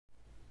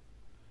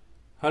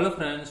Hello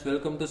friends,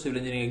 welcome to Civil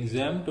Engineering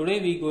exam.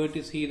 Today we are going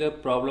to see the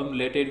problem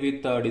related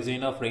with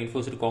design of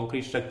reinforced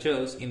concrete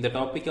structures in the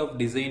topic of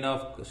design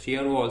of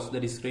shear walls,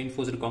 that is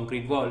reinforced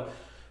concrete wall.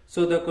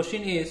 So the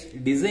question is,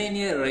 design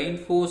a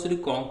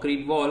reinforced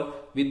concrete wall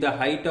with the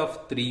height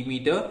of 3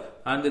 meter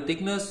and the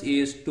thickness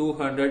is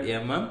 200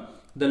 mm.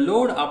 The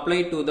load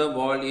applied to the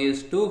wall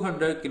is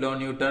 200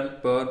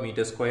 kilonewton per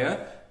meter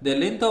square. The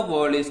length of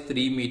wall is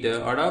 3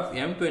 meter out of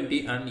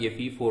M20 and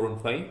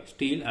Fe415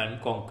 steel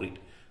and concrete.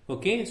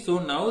 Okay, so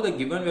now the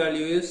given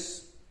value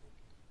is,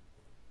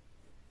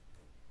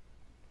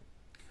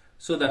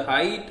 so the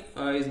height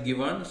is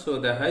given, so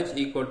the h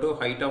equal to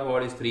height of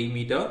wall is 3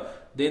 meter,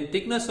 then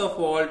thickness of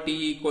wall T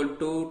equal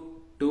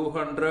to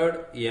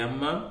 200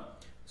 mm,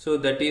 so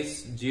that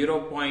is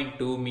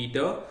 0.2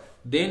 meter,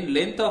 then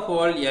length of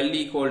wall L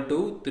equal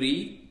to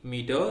 3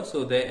 meter,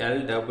 so the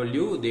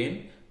LW,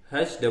 then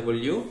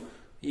HW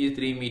is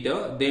 3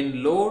 meter,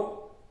 then load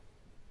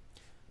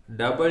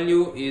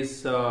W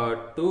is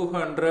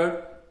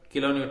 200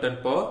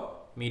 kilonewton per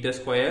meter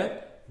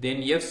square,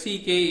 then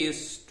FCK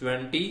is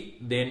 20,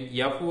 then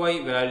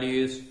Fy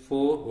value is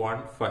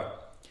 415.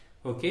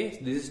 Okay,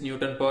 this is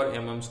Newton per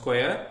mm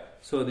square,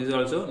 so this is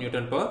also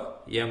Newton per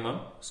mm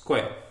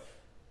square.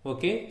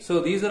 Okay, so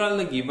these are all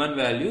the given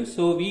values.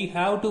 So we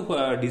have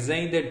to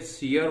design that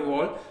shear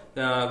wall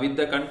with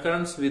the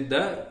concurrence with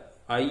the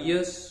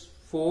IS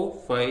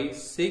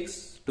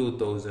 456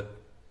 2000.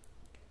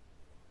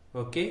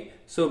 Okay,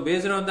 so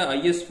based on the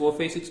IS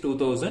 456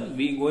 2000,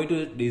 we going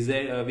to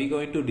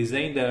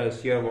design the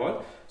shear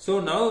wall. So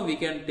now we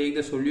can take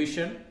the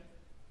solution.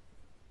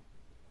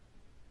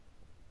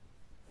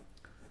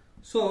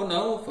 So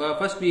now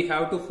first we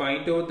have to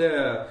find out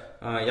the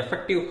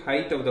effective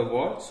height of the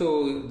wall.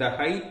 So the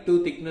height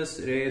to thickness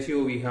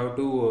ratio we have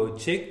to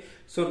check.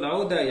 So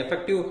now the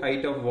effective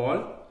height of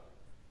wall,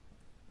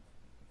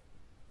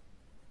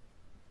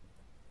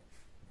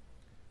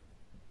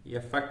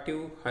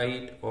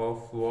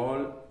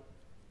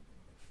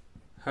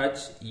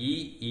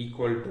 HE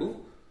equal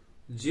to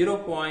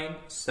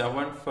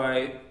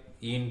 0.75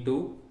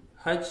 into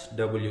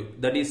HW,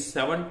 that is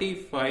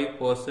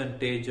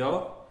 75%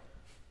 of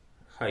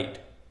height.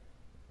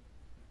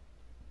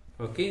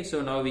 Okay,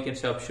 so now we can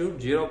substitute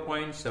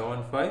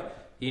 0.75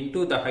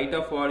 into the height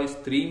of wall is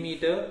 3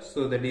 meter,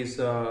 so that is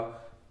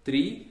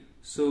 3,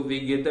 so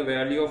we get the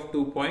value of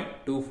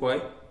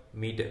 2.25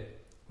 meter.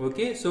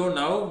 Okay, so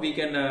now we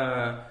can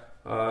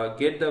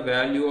get the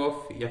value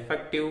of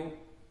effective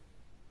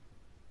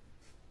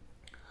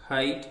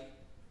height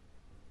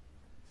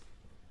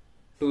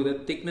to the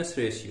thickness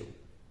ratio.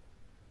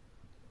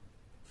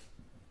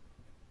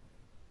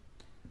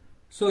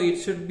 So it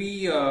should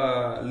be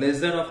less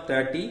than of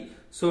 30.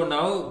 So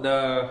now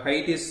the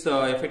height is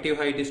effective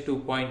height is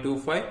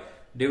 2.25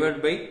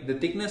 divided by the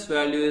thickness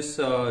value is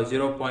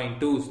 0.2,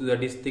 so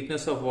that is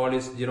thickness of wall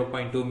is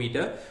 0.2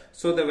 meter.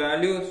 So the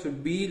value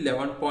should be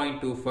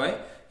 11.25.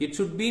 It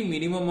should be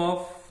minimum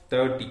of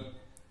 30.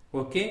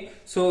 Okay,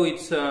 so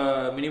it's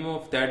minimum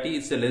of 30,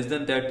 it's less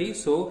than 30,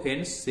 so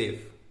hence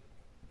safe.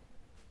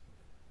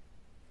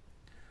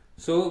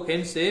 So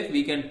hence safe,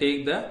 we can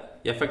take the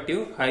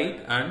effective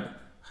height and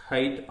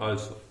height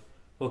also.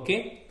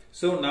 Okay,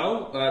 so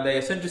now the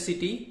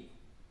eccentricity.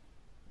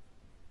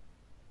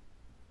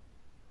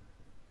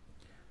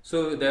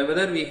 So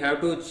whether we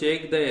have to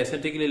check the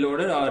eccentrically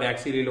loaded or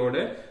axially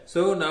loaded.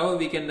 So now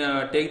we can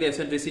take the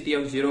eccentricity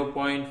of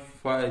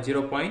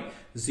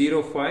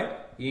 0.05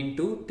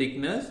 into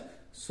thickness.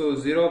 So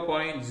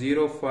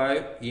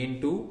 0.05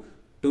 into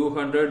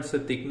 200 is the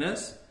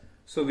thickness.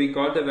 So we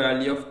got the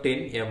value of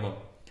 10 mm.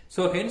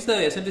 So hence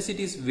the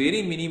eccentricity is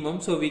very minimum.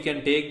 So we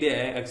can take the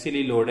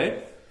axially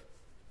loaded.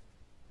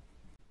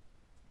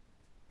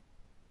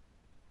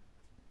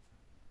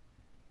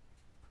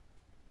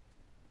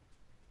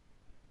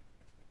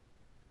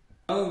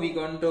 Now we are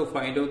going to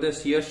find out the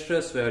shear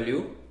stress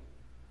value.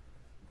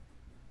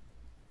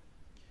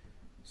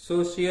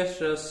 So shear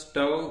stress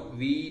tau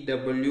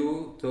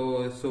VW,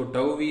 so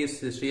tau V is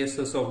the shear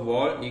stress of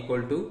wall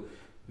equal to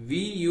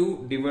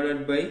VU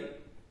divided by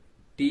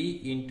T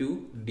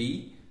into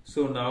D.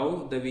 So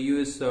now the VU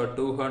is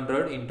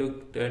 200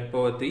 into 10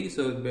 power 3.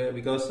 So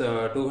because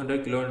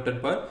 200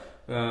 kilonewton per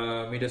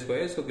meter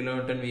square, so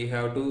kilonewton we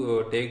have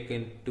to take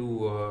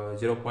into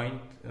 10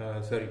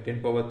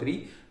 power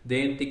 3.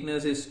 Then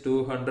thickness is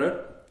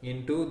 200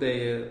 into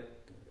the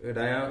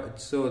diameter,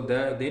 so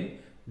then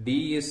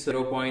D is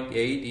 0.8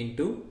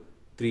 into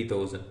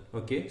 3000.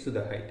 Okay, so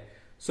the height.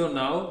 So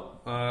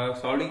now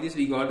solving this,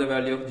 we got the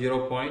value of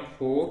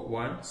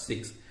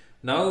 0.416.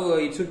 Now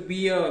it should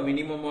be a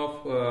minimum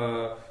of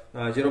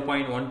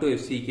 0.12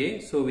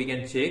 FCK. So we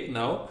can check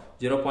now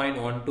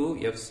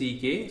 0.12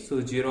 FCK.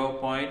 So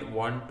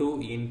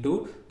 0.12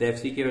 into the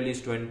FCK value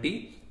is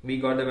 20. We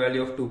got the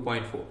value of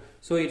 2.4.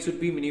 So it should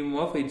be minimum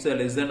of, it's a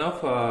less than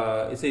of,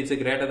 it's a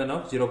greater than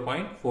of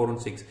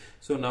 0.416.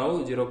 So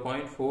now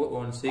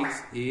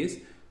 0.416 is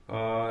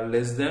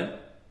less than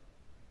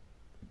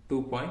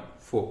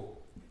 2.4.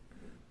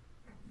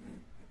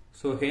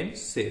 So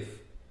hence safe.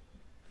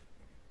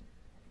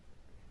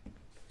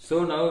 So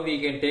now we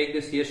can take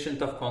the shear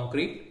strength of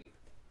concrete.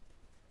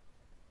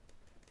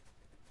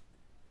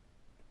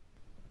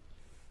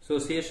 So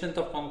shear strength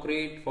of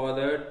concrete, for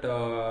that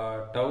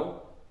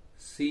tau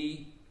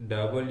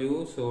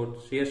CW, so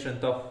shear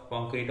strength of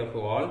concrete of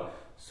wall.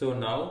 So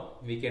now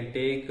we can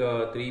take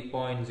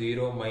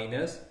 3.0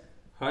 minus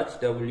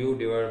HW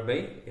divided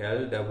by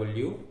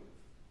LW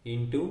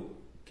into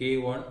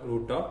K1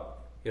 root of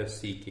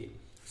FCK.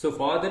 So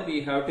for that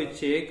we have to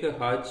check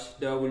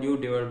HW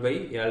divided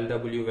by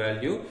LW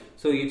value.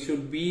 So it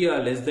should be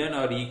less than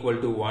or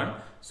equal to 1.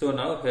 So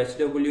now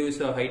HW is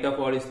height of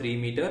wall is 3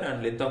 meter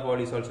and length of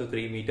wall is also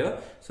 3 meter.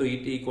 So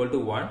it equal to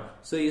 1.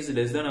 So it is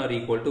less than or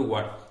equal to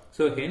 1.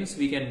 So hence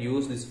we can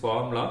use this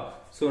formula.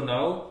 So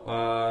now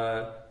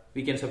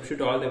we can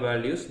substitute all the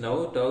values.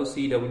 Now tau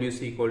CW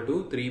is equal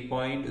to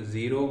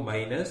 3.0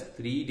 minus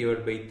 3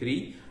 divided by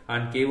 3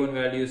 and K1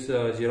 value is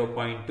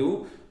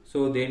 0.2.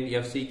 So then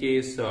FCK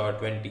is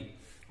 20.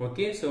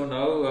 Okay, so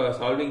now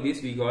solving this,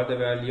 we got the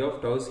value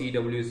of tau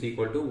CW is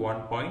equal to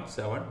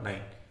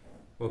 1.79.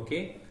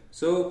 Okay,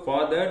 so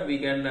for that we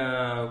can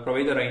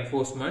provide the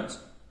reinforcements.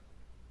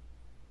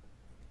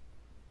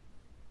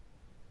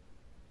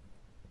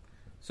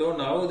 So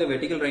now the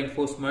vertical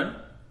reinforcement.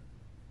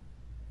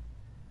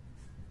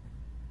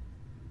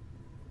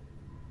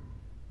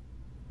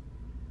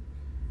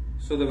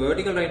 So the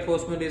vertical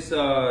reinforcement is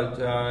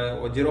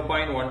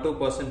 0.12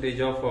 percentage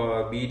of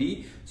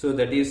BD. So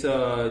that is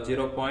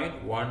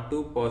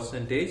 0.12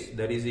 percentage,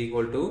 that is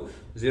equal to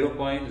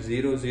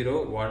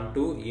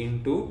 0.0012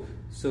 into,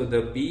 so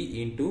the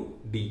B into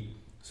D.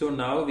 So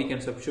now we can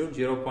substitute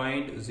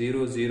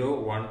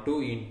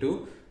 0.0012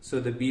 into, so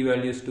the B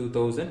value is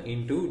 2000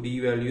 into D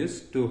value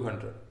is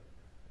 200.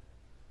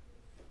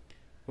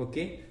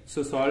 Okay,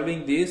 so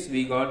solving this,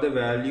 we got the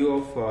value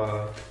of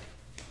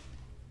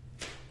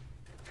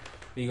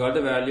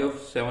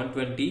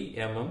 720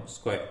 mm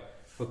square.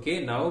 Okay,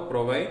 now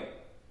provide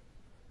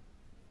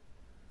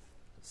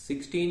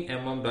 16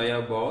 mm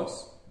dia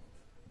bars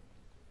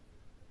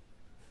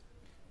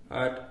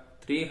at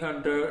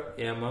 300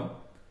 mm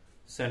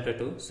center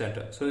to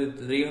center. So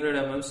 300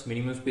 mm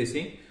minimum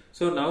spacing.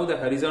 So now the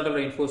horizontal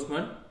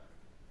reinforcement.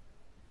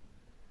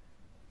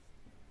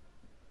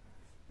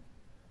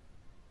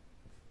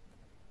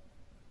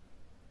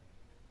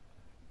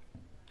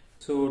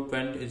 So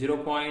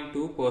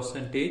 0.2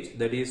 percentage,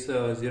 that is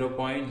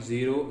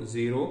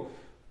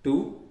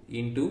 0.002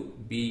 into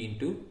B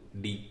into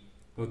D.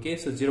 Okay,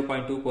 so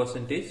 0.2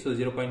 percentage, so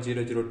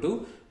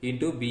 0.002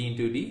 into B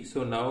into D.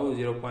 So now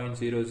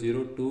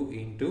 0.002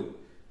 into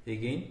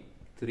again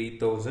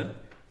 3000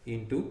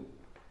 into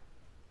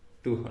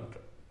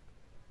 200.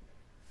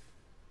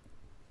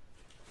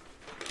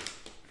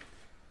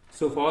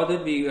 So for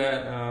that we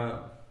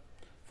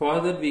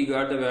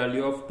got the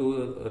value of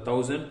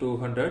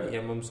 2200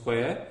 mm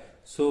square.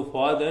 So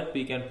for that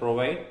we can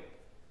provide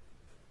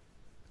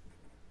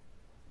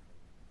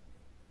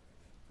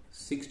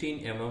 16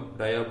 mm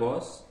dia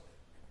bars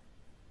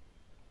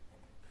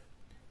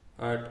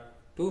at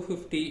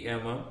 250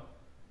 mm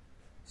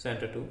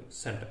center to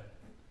center.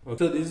 Okay.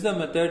 So this is the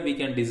method we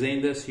can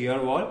design the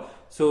shear wall.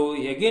 So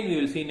again we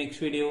will see next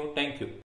video. Thank you.